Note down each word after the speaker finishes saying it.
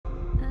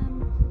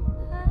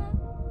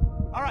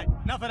All right,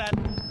 enough of that.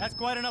 That's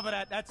quite enough of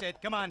that. That's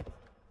it. Come on.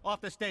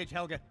 Off the stage,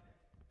 Helga.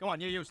 Go on,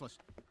 you're useless.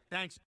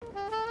 Thanks.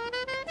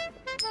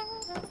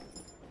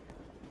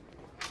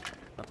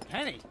 A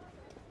penny?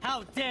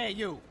 How dare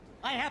you?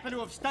 I happen to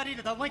have studied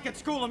at the Lincoln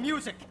School of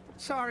Music.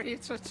 Sorry,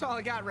 it's all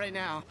I got right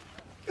now.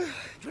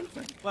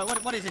 Well,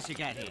 what is this you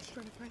got here?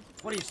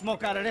 What do you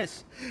smoke out of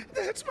this?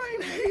 That's my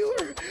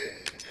inhaler.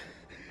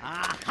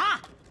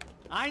 Aha!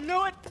 I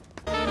knew it!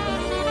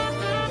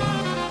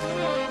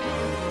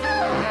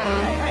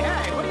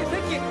 Hey, what do you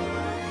think you...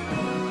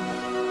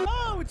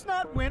 Oh, it's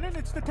not winning,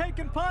 it's the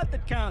taking part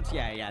that counts.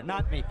 Yeah,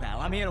 not me,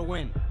 pal. I'm here to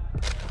win.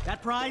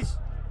 That prize,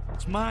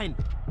 it's mine.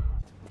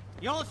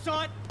 You all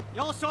saw it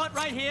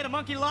right here, the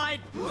monkey lied.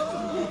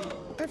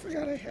 I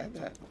forgot I had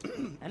that.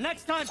 And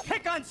next time,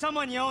 pick on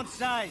someone your own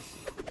size.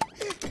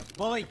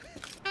 Bully.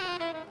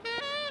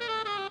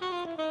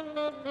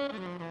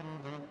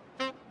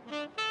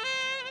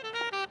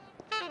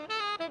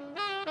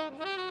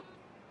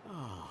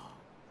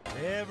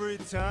 Every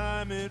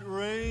time it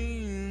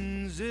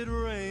rains,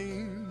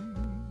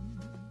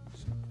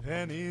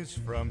 pennies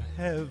from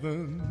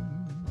heaven.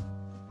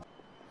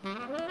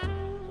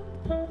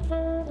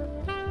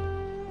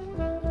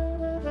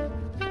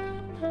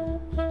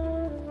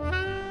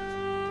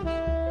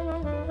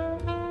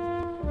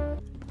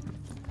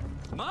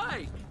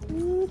 Mike!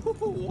 Ooh,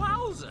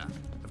 wowza!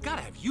 I've got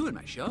to have you in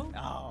my show.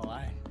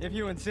 Oh, if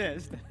you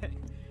insist.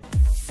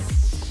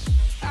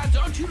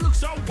 Don't you look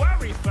so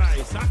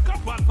worry-faced. I've got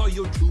one for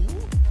you, too.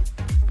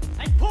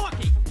 Hey,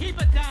 Porky,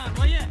 keep it down,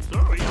 will you?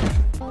 Sorry.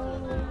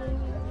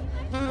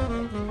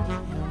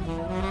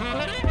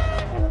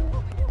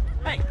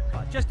 Hey,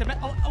 just a minute.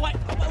 Oh,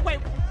 wait.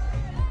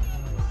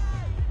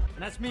 And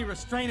that's me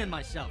restraining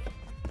myself.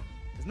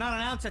 There's not an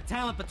ounce of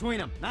talent between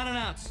them. Not an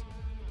ounce.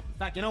 In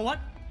fact, you know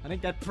what? I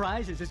think that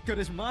prize is as good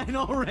as mine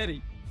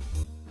already.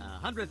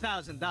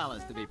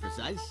 $100,000 to be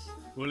precise.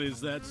 Well,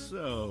 is that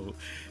so?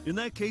 In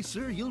that case,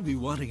 sir, you'll be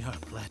wanting our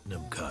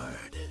platinum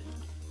card.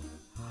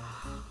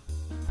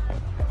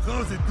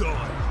 How's it going?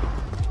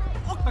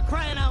 Oh, for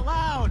crying out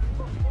loud!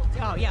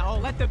 Oh, yeah,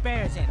 let the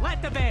bears in.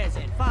 Let the bears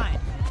in. Fine.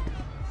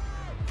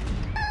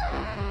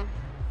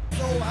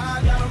 So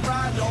I gotta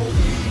ride no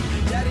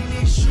weed. Daddy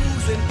needs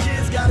shoes and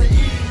kids gotta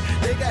eat.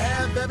 They can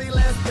have every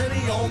last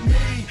penny on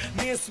me.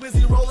 Me and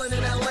Swizzy rolling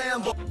in that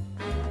Lambo.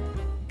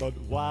 But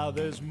while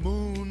there's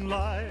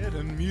moonlight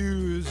and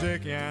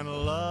music and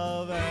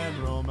love and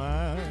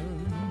romance,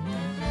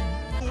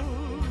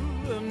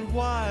 and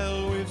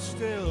while we've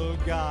still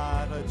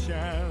got a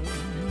chance,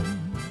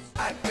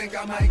 I think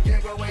I might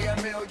give away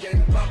 $1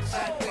 million. I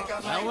think I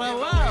might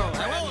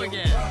Hello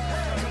again.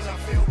 Cause I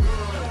feel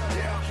good.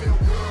 Yeah, I feel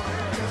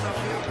good. Cause I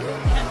feel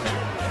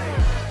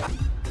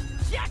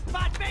good.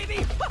 Jackpot,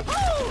 baby!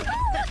 Woohoo!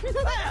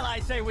 Well, I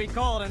say we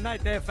call it a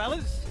night there,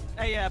 fellas.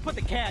 Hey, put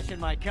the cash in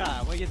my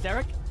car, will you,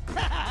 Derek?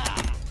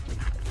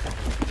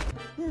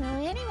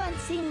 Anyone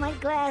seen my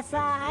glass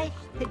eye?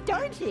 The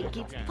darn thing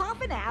keeps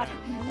popping out.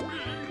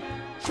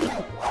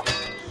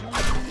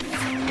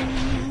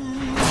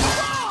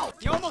 Whoa!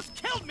 You almost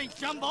killed me,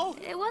 Jumbo!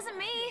 It wasn't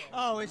me.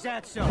 Oh, is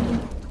that so?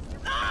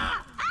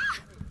 Ah!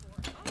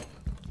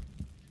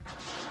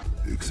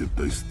 Except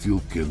I still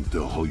can't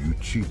tell how you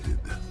cheated.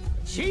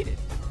 Cheated?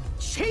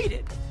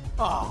 Cheated?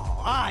 Oh,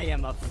 I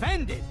am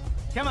offended.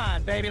 Come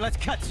on, baby, let's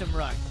cut some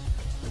rug.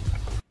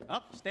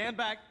 Up, stand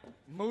back.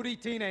 Moody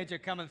teenager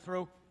coming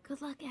through.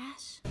 Good luck,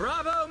 Ash.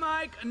 Bravo,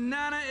 Mike!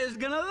 Nana is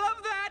gonna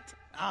love that!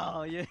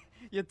 Oh, you're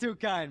too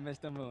kind,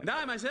 Mr. Moon. And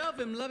I myself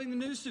am loving the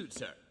new suit,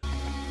 sir.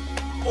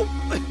 Oh,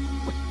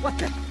 what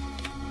the?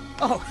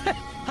 Oh,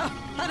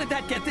 how did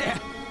that get there?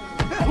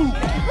 Run,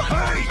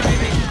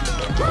 baby!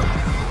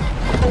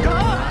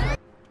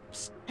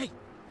 Psst, hey,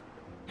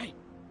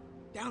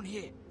 down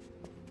here.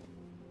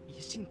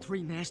 You seen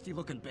 3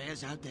 nasty-looking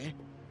bears out there?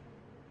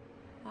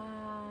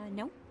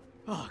 No.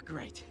 Oh,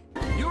 great.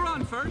 You're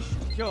on first.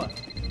 Sure.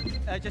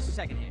 Just a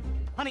second here.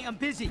 Honey, I'm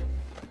busy.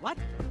 What?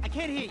 I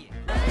can't hear you.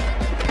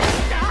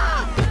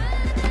 Ah!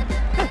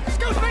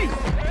 Excuse me!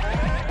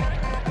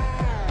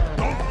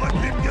 Don't let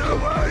him get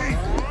away!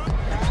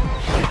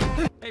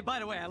 Hey, by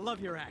the way, I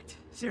love your act.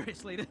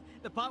 Seriously,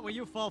 the part where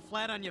you fall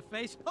flat on your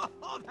face,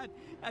 oh,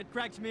 that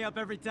cracks me up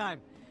every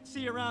time.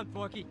 See you around,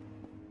 Porky.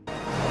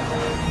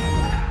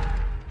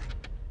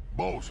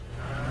 Boss,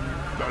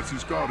 that's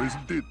his car,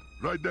 isn't it?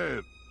 Right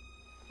there.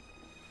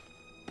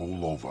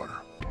 Pull over.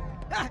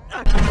 Thanks,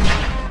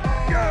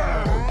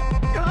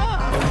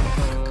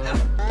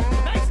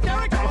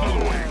 Derek!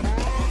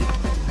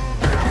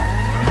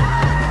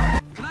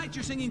 Tonight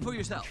you're singing for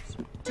yourselves.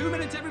 2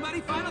 minutes,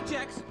 everybody. Final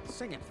checks.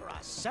 Singing for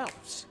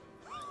ourselves.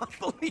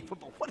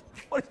 Unbelievable.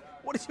 What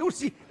is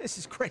Uzi? This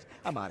is great.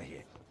 I'm out of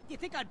here. You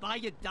think I'd buy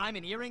you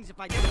diamond earrings if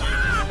I did?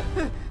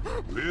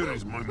 Where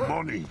is my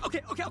money?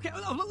 Okay.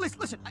 Oh,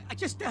 listen. I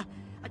just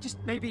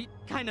maybe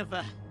kind of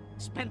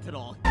spent it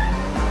all.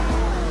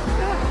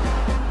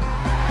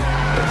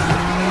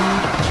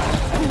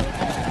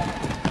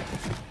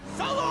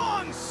 So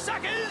long,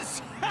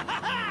 suckers!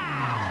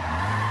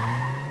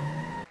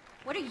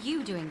 What are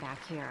you doing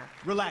back here?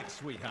 Relax,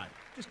 sweetheart.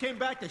 Just came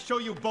back to show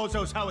you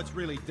bozos how it's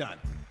really done.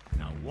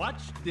 Now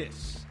watch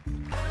this.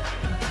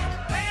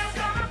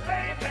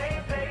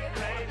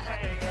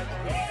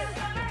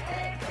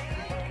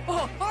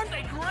 Oh, aren't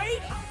they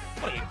great?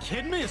 What, are you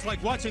kidding me? It's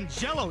like watching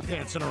Jell-O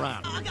dancing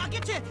around. I'll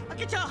get you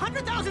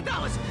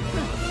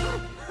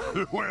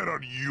 $100,000. Where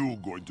are you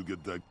going to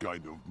get that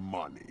kind of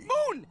money?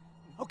 Moon!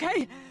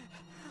 Okay?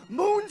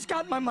 Moon's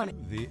got my money.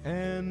 The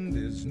end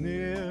is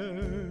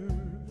near,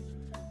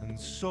 and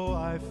so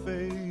I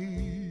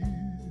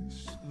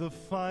face the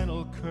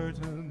final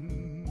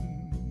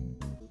curtain.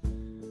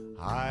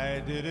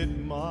 I did it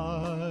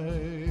my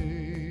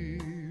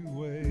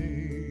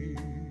way.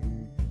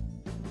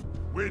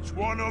 Which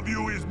one of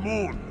you is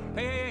Moon?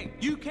 Hey,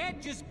 you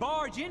can't just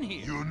barge in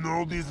here. You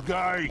know this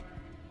guy?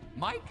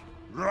 Mike?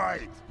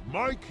 Right.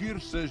 Mike here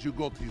says you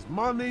got his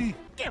money.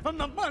 Give him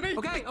the money.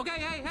 Okay,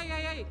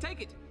 hey,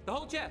 take it. The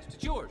whole chest.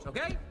 It's yours,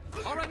 okay?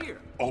 All right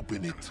here.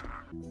 Open it.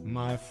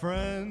 My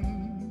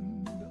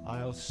friend,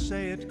 I'll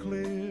say it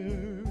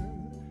clear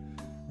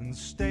and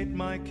state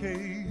my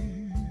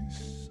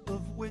case,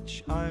 of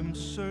which I'm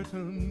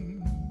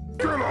certain.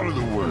 Get out of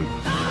the way.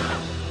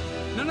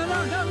 No,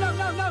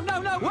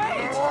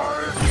 wait!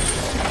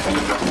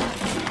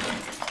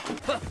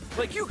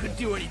 Like you could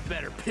do any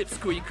better,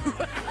 Pipsqueak. All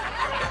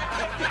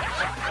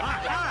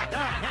right.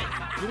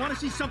 Hey, you want to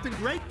see something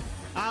great?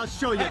 I'll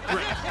show you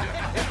great.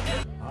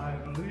 I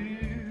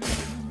believe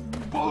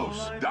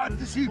Boss, that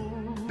is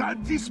him. That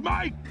is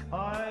Mike.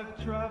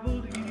 I've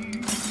traveled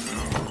east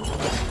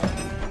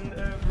and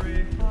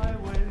every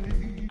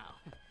highway.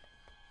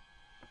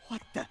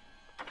 What the?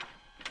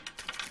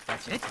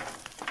 That's it?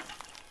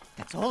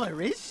 That's all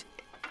there is?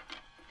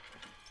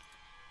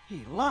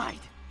 He lied.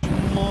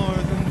 More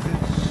than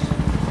this,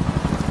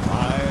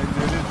 I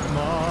did it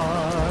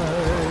my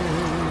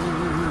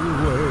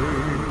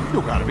way.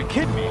 You gotta be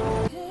kidding me.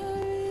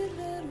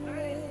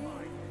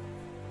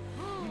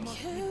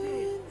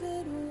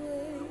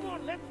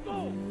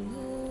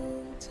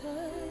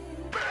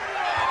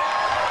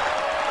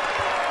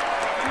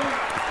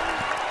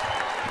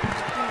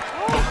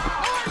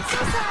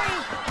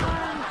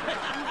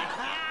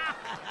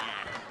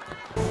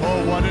 For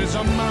what is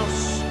a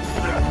mouse?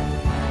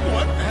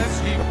 What has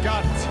he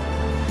got?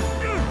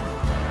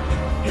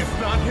 If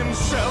not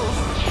himself,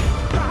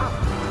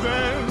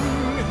 then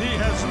he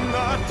has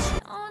not.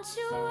 Don't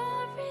you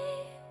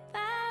worry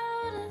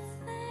about a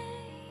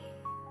thing.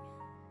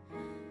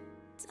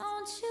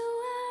 Don't you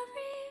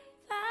worry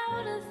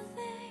about a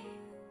thing,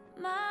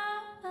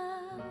 Mama.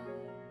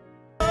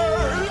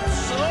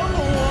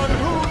 Someone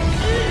who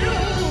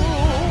feels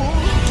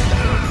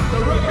the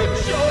record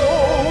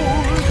shows.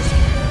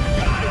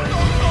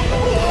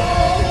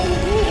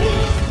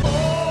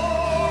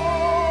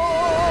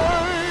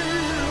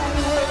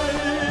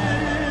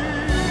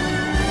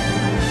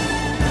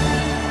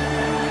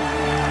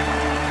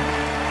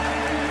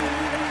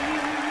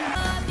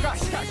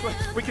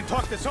 We can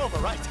talk this over,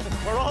 right?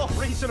 We're all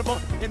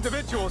reasonable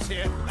individuals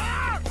here.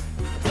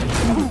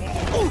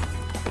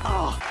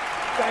 Oh,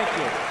 thank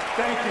you.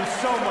 Thank you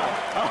so much.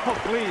 Oh,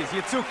 please,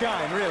 you're too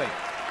kind, really.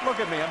 Look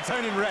at me, I'm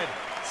turning red.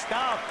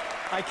 Stop.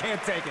 I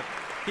can't take it.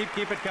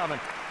 Keep it coming.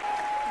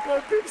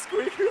 That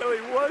Pipsqueak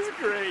really was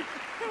great.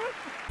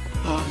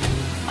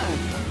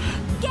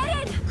 Get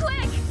in,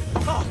 quick!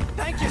 Oh,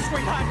 thank you,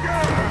 sweetheart.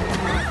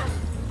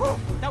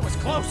 That was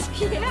close.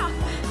 Yeah.